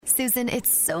Susan, it's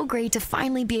so great to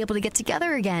finally be able to get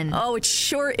together again. Oh, it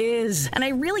sure is. And I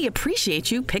really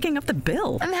appreciate you picking up the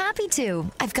bill. I'm happy to.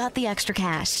 I've got the extra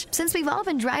cash. Since we've all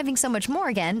been driving so much more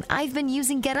again, I've been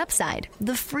using Get Upside,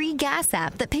 the free gas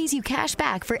app that pays you cash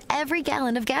back for every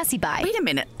gallon of gas you buy. Wait a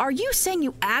minute. Are you saying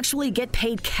you actually get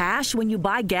paid cash when you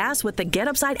buy gas with the Get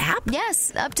Upside app?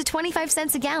 Yes, up to 25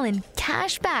 cents a gallon.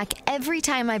 Cash back every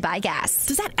time I buy gas.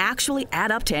 Does that actually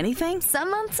add up to anything?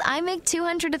 Some months I make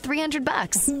 $200 to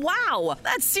 $300. Wow,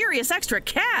 that's serious extra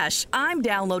cash. I'm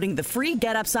downloading the free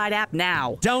Get Upside app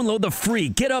now. Download the free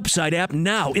Get Upside app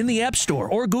now in the App Store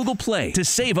or Google Play to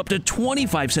save up to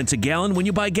 25 cents a gallon when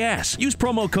you buy gas. Use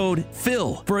promo code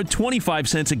PHIL for a 25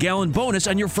 cents a gallon bonus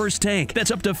on your first tank.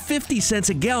 That's up to 50 cents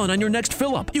a gallon on your next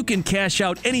fill-up. You can cash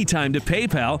out anytime to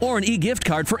PayPal or an e-gift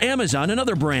card for Amazon and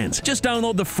other brands. Just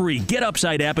download the free Get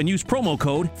Upside app and use promo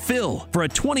code PHIL for a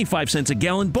 25 cents a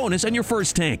gallon bonus on your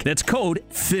first tank. That's code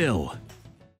PHIL.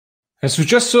 È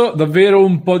successo davvero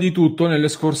un po' di tutto nelle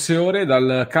scorse ore,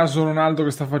 dal caso Ronaldo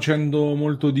che sta facendo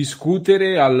molto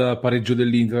discutere al pareggio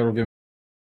dell'Inter, ovviamente.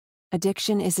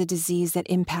 Addiction is a disease that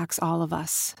impacts all of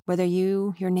us. Whether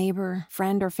you, your neighbor,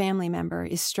 friend, or family member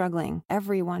is struggling,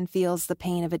 everyone feels the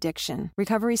pain of addiction.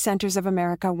 Recovery Centers of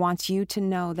America wants you to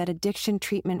know that addiction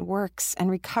treatment works and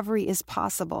recovery is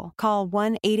possible. Call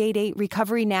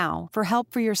 1-888-RECOVERY now for help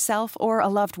for yourself or a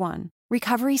loved one.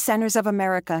 Recovery Centers of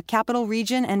America, Capital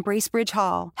Region, and Bracebridge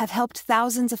Hall have helped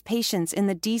thousands of patients in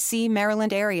the D.C.,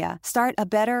 Maryland area start a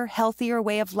better, healthier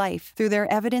way of life through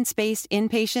their evidence-based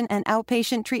inpatient and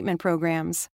outpatient treatment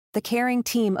programs. The caring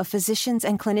team of physicians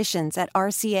and clinicians at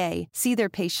RCA see their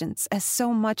patients as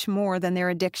so much more than their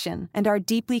addiction and are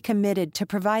deeply committed to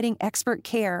providing expert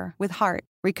care with heart.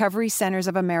 Recovery Centers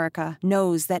of America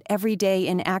knows that every day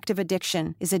in active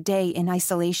addiction is a day in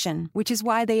isolation, which is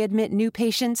why they admit new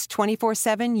patients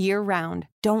 24/7 year-round.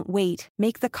 Don't wait.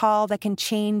 Make the call that can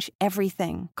change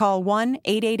everything. Call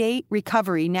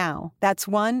 1-888-RECOVERY now. That's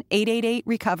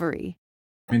 1-888-RECOVERY.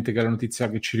 Che è la notizia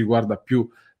che ci riguarda più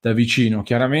da vicino,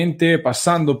 chiaramente,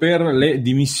 passando per le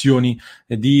dimissioni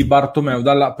di Bartomeu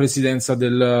dalla presidenza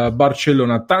del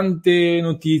Barcellona. Tante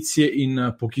notizie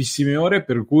in pochissime ore,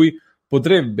 per cui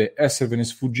potrebbe esservene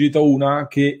sfuggita una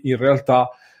che in realtà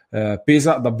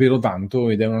pesa davvero tanto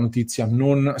ed è una notizia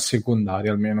non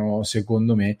secondaria, almeno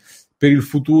secondo me, per il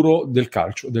futuro del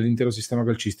calcio, dell'intero sistema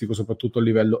calcistico, soprattutto a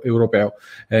livello europeo.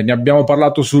 Ne abbiamo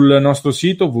parlato sul nostro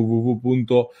sito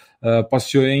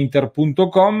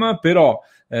www.passioneinter.com, però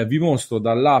vi mostro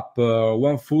dall'app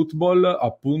OneFootball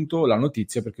appunto la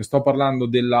notizia, perché sto parlando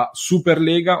della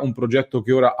Superlega, un progetto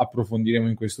che ora approfondiremo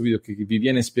in questo video, che vi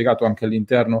viene spiegato anche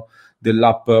all'interno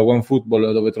dell'app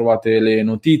OneFootball, dove trovate le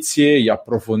notizie, gli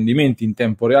approfondimenti in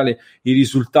tempo reale, i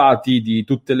risultati di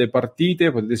tutte le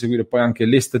partite. Potete seguire poi anche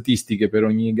le statistiche per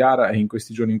ogni gara, e in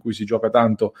questi giorni in cui si gioca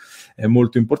tanto è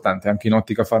molto importante anche in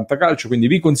ottica fantacalcio. Quindi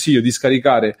vi consiglio di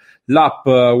scaricare l'app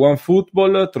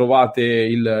OneFootball, trovate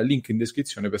il link in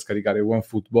descrizione per scaricare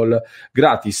OneFootball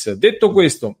gratis. Detto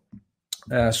questo,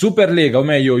 Superlega, o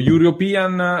meglio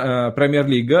European Premier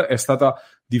League, è stata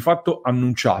di fatto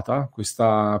annunciata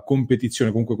questa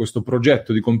competizione, comunque questo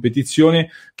progetto di competizione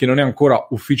che non è ancora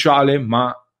ufficiale,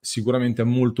 ma sicuramente è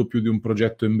molto più di un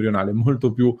progetto embrionale,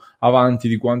 molto più avanti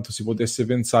di quanto si potesse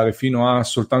pensare fino a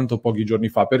soltanto pochi giorni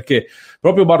fa, perché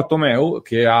proprio Bartomeu,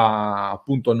 che ha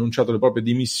appunto annunciato le proprie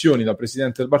dimissioni da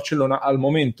presidente del Barcellona, al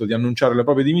momento di annunciare le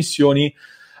proprie dimissioni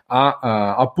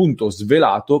ha appunto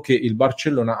svelato che il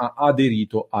Barcellona ha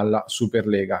aderito alla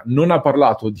Superlega. Non ha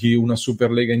parlato di una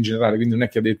Superlega in generale, quindi non è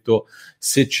che ha detto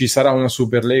se ci sarà una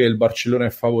Superlega il Barcellona è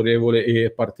favorevole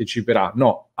e parteciperà.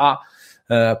 No, ha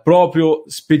proprio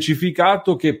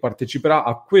specificato che parteciperà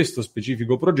a questo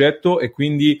specifico progetto, e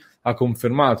quindi ha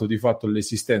confermato di fatto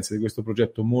l'esistenza di questo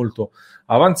progetto molto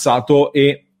avanzato,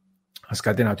 e ha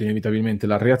scatenato inevitabilmente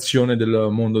la reazione del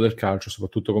mondo del calcio,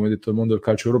 soprattutto, come detto, del mondo del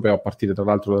calcio europeo, a partire tra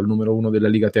l'altro dal numero 1 della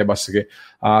Liga Tebas, che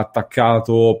ha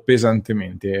attaccato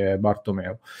pesantemente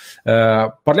Bartomeu.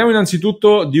 Parliamo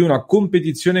innanzitutto di una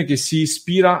competizione che si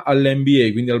ispira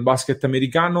all'NBA, quindi al basket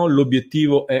americano.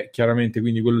 L'obiettivo è chiaramente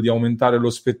quindi quello di aumentare lo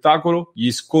spettacolo, gli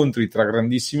scontri tra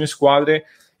grandissime squadre,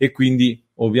 e quindi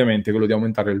ovviamente quello di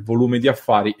aumentare il volume di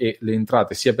affari e le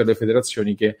entrate sia per le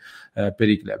federazioni che per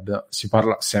i club. Si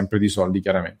parla sempre di soldi,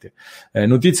 chiaramente.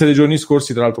 Notizia dei giorni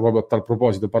scorsi, tra l'altro, proprio a tal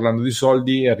proposito, parlando di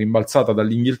soldi, è rimbalzata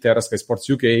dall'Inghilterra, Sky Sports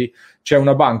UK, c'è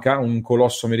una banca, un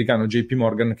colosso americano, JP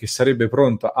Morgan, che sarebbe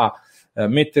pronta a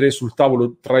mettere sul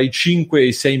tavolo tra i 5 e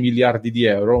i 6 miliardi di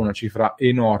euro, una cifra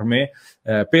enorme,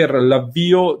 per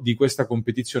l'avvio di questa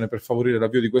competizione, per favorire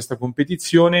l'avvio di questa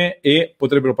competizione, e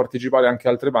potrebbero partecipare anche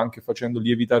altre banche facendo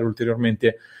lievitare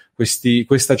ulteriormente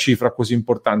questa cifra così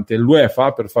importante.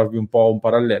 L'UEFA, per farvi un po' un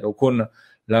parallelo, con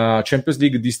la Champions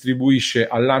League distribuisce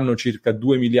all'anno circa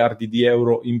 2 miliardi di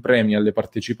euro in premi alle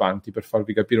partecipanti, per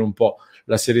farvi capire un po'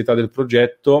 la serietà del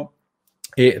progetto.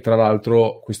 E tra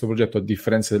l'altro questo progetto, a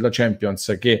differenza della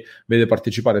Champions, che vede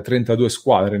partecipare 32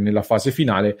 squadre nella fase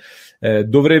finale,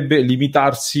 dovrebbe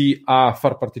limitarsi a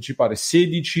far partecipare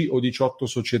 16 o 18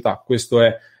 società. Questo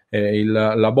è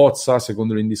la bozza,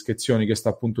 secondo le indiscrezioni che sta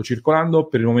appunto circolando.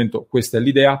 Per il momento questa è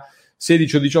l'idea: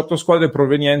 16 o 18 squadre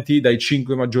provenienti dai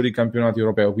 5 maggiori campionati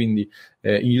europei, quindi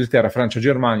Inghilterra, Francia,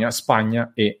 Germania,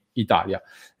 Spagna e Italia.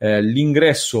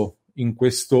 L'ingresso in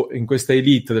questa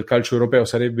elite del calcio europeo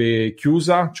sarebbe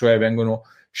chiusa, cioè vengono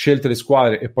scelte le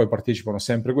squadre e poi partecipano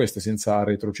sempre queste, senza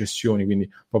retrocessioni, quindi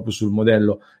proprio sul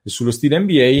modello e sullo stile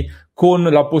NBA, con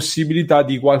la possibilità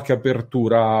di qualche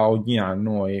apertura ogni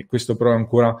anno, e questo però è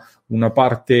ancora una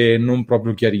parte non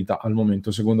proprio chiarita al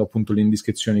momento, secondo appunto le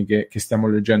indiscrezioni che stiamo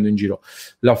leggendo in giro.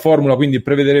 La formula quindi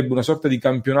prevederebbe una sorta di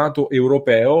campionato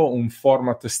europeo, un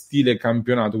format stile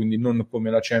campionato, quindi non come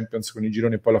la Champions con i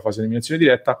gironi e poi la fase di eliminazione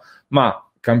diretta, ma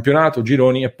campionato,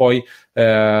 gironi e poi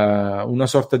una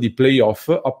sorta di playoff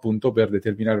appunto per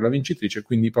determinare la vincitrice,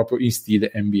 quindi proprio in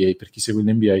stile NBA. Per chi segue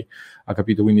l'NBA ha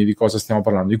capito quindi di cosa stiamo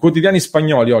parlando. I quotidiani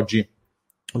spagnoli oggi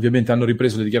ovviamente hanno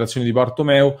ripreso le dichiarazioni di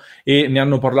Bartomeu e ne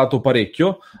hanno parlato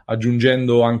parecchio,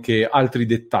 aggiungendo anche altri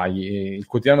dettagli. Il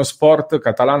quotidiano Sport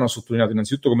catalano ha sottolineato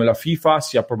innanzitutto come la FIFA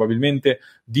sia probabilmente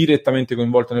direttamente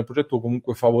coinvolta nel progetto, o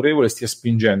comunque favorevole, stia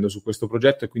spingendo su questo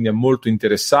progetto e quindi è molto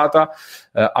interessata.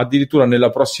 Addirittura nella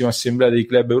prossima assemblea dei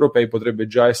club europei potrebbe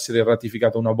già essere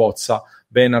ratificata una bozza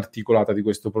ben articolata di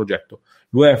questo progetto.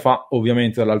 L'UEFA,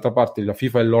 ovviamente, dall'altra parte, la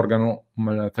FIFA è l'organo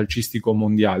calcistico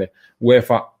mondiale,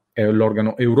 UEFA è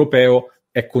l'organo europeo,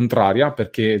 è contraria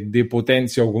perché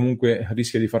depotenzia o comunque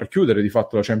rischia di far chiudere di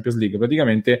fatto la Champions League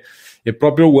praticamente, e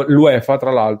proprio l'UEFA,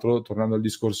 tra l'altro, tornando al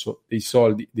discorso dei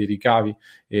soldi, dei ricavi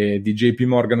di JP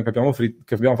Morgan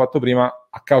che abbiamo fatto prima,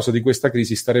 a causa di questa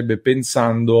crisi starebbe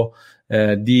pensando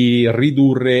di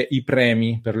ridurre i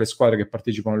premi per le squadre che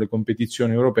partecipano alle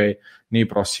competizioni europee nei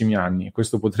prossimi anni.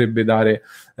 Questo potrebbe dare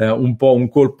un po' un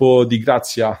colpo di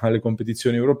grazia alle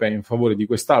competizioni europee in favore di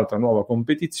quest'altra nuova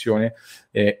competizione,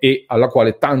 e alla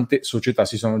quale tante società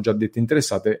si sono già dette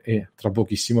interessate, e tra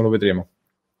pochissimo lo vedremo.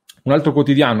 Un altro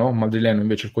quotidiano madrileno,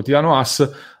 invece, il quotidiano AS,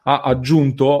 ha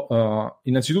aggiunto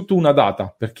innanzitutto una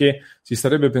data, perché si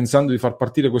starebbe pensando di far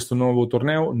partire questo nuovo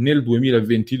torneo nel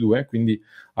 2022, quindi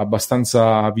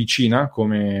abbastanza vicina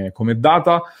come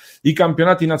data. I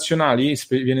campionati nazionali,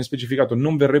 viene specificato,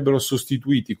 non verrebbero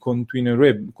sostituiti,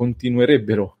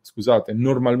 continuerebbero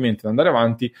normalmente ad andare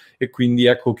avanti, e quindi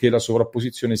ecco che la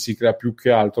sovrapposizione si crea più che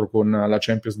altro con la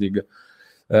Champions League.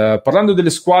 Parlando delle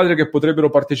squadre che potrebbero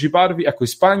parteciparvi, ecco, in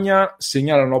Spagna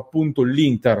segnalano appunto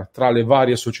l'Inter tra le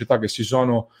varie società che si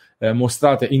sono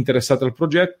mostrate interessate al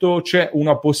progetto. C'è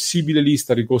una possibile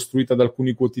lista ricostruita da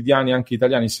alcuni quotidiani anche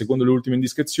italiani, secondo le ultime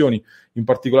indiscrezioni, in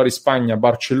particolare in Spagna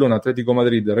Barcellona, Atletico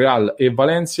Madrid, Real e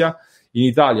Valencia, in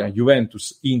Italia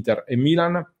Juventus, Inter e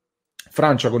Milan,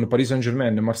 Francia con Paris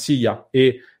Saint-Germain, Marsiglia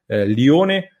e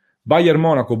Lione, Bayern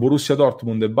Monaco, Borussia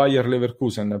Dortmund e Bayer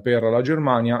Leverkusen per la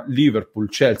Germania, Liverpool,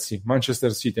 Chelsea,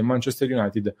 Manchester City e Manchester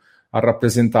United a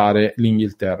rappresentare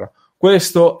l'Inghilterra.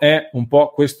 Questo è un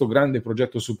po' questo grande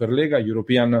progetto Superlega,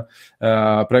 European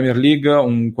Premier League,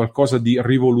 un qualcosa di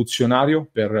rivoluzionario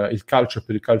per il calcio e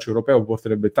per il calcio europeo,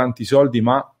 porterebbe tanti soldi,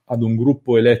 ma ad un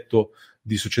gruppo eletto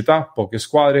di società, poche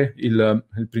squadre, il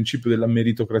principio della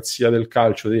meritocrazia del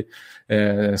calcio, di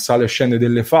sale e scende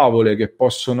delle favole che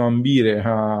possono ambire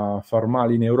a far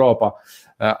male in Europa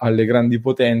alle grandi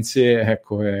potenze,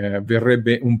 ecco,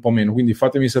 verrebbe un po' meno. Quindi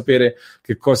fatemi sapere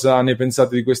che cosa ne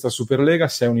pensate di questa Superlega,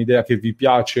 se è un'idea che vi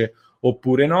piace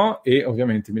oppure no, e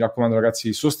ovviamente mi raccomando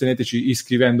ragazzi, sosteneteci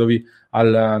iscrivendovi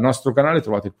al nostro canale,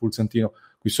 trovate il pulsantino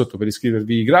qui sotto per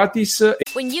iscrivervi gratis.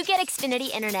 When you get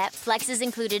Xfinity Internet, Flex is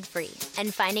included free,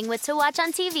 and finding what to watch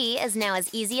on TV is now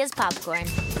as easy as popcorn.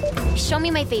 Show me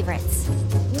my favorites.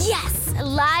 Yes,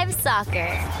 live soccer.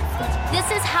 This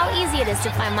is how easy it is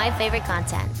to find my favorite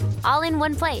content, all in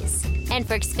one place. And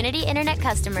for Xfinity Internet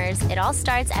customers, it all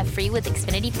starts at free with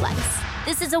Xfinity Flex.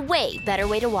 This is a way better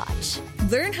way to watch.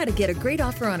 Learn how to get a great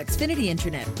offer on Xfinity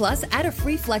Internet. Plus, add a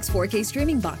free Flex 4K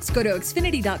streaming box. Go to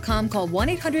Xfinity.com, call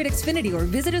 1-800-XFINITY, or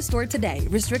visit a store today.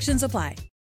 Restrictions apply.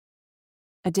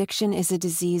 Addiction is a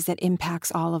disease that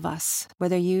impacts all of us.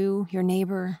 Whether you, your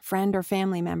neighbor, friend, or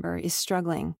family member is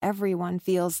struggling, everyone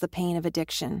feels the pain of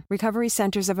addiction. Recovery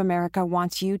Centers of America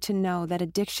wants you to know that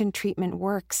addiction treatment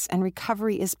works and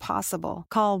recovery is possible.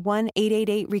 Call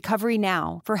 1-888-RECOVERY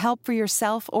now for help for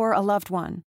yourself or a loved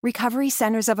one. Recovery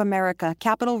Centers of America,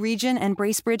 Capital Region, and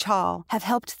Bracebridge Hall have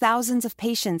helped thousands of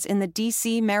patients in the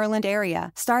D.C., Maryland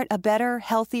area start a better,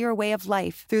 healthier way of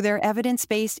life through their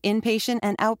evidence-based inpatient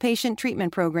and outpatient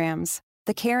treatment programs.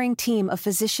 The caring team of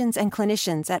physicians and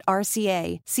clinicians at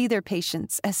RCA see their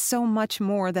patients as so much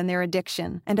more than their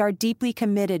addiction and are deeply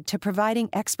committed to providing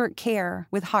expert care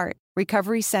with heart.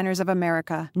 Recovery Centers of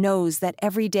America knows that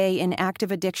every day in active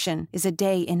addiction is a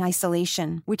day in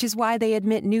isolation, which is why they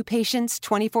admit new patients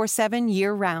 24/7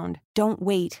 year-round. Don't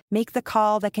wait. Make the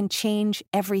call that can change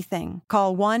everything.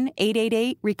 Call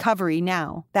 1-888-RECOVERY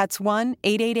now. That's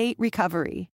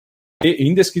 1-888-RECOVERY. E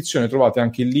in descrizione trovate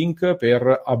anche il link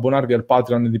per abbonarvi al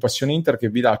Patreon di Passione Inter, che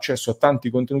vi dà accesso a tanti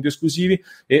contenuti esclusivi,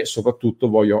 e soprattutto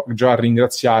voglio già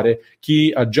ringraziare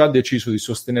chi ha già deciso di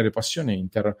sostenere Passione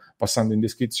Inter passando in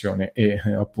descrizione e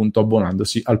appunto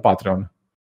abbonandosi al Patreon.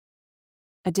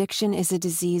 Addiction is a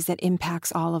disease that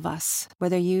impacts all of us.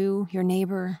 Whether you, your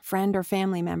neighbor, friend, or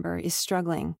family member is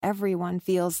struggling, everyone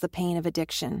feels the pain of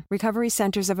addiction. Recovery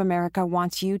Centers of America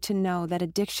wants you to know that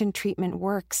addiction treatment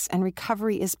works and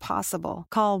recovery is possible.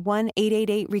 Call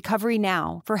 1-888-RECOVERY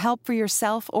now for help for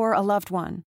yourself or a loved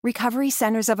one. Recovery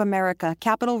Centers of America,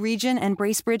 Capital Region, and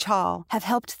Bracebridge Hall have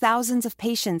helped thousands of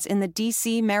patients in the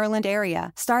D.C., Maryland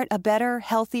area start a better,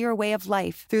 healthier way of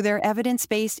life through their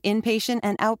evidence-based inpatient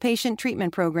and outpatient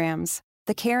treatment programs.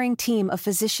 The caring team of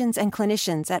physicians and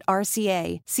clinicians at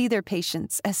RCA see their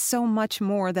patients as so much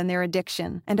more than their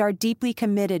addiction and are deeply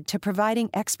committed to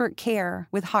providing expert care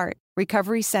with heart.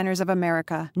 Recovery Centers of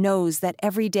America knows that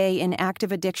every day in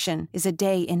active addiction is a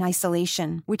day in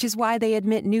isolation, which is why they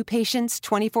admit new patients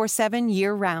 24/7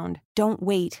 year-round. Don't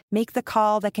wait. Make the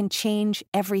call that can change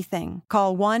everything.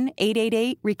 Call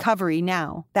 1-888-RECOVERY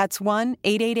now. That's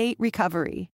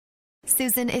 1-888-RECOVERY.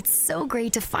 Susan, it's so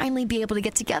great to finally be able to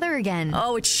get together again.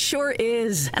 Oh, it sure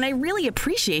is. And I really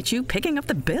appreciate you picking up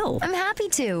the bill. I'm happy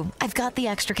to. I've got the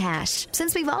extra cash.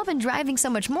 Since we've all been driving so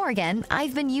much more again,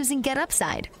 I've been using Get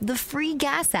Upside, the free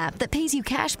gas app that pays you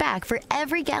cash back for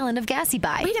every gallon of gas you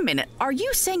buy. Wait a minute. Are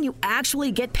you saying you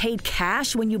actually get paid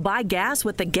cash when you buy gas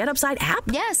with the Get Upside app?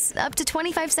 Yes, up to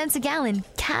 25 cents a gallon.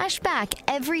 Cash back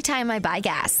every time I buy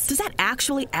gas. Does that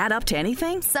actually add up to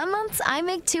anything? Some months I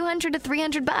make $200 to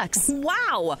 $300.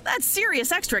 Wow, that's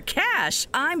serious extra cash.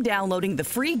 I'm downloading the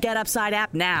free Get Upside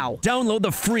app now. Download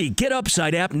the free Get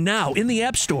Upside app now in the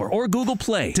App Store or Google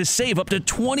Play to save up to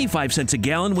 25 cents a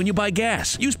gallon when you buy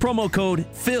gas. Use promo code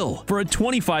PHIL for a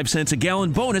 25 cents a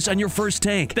gallon bonus on your first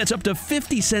tank. That's up to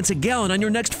 50 cents a gallon on your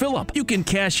next fill-up. You can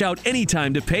cash out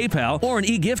anytime to PayPal or an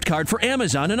e-gift card for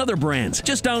Amazon and other brands.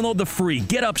 Just download the free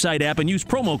Get Upside app and use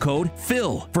promo code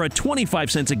PHIL for a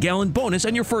 25 cents a gallon bonus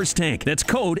on your first tank. That's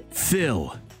code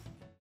PHIL.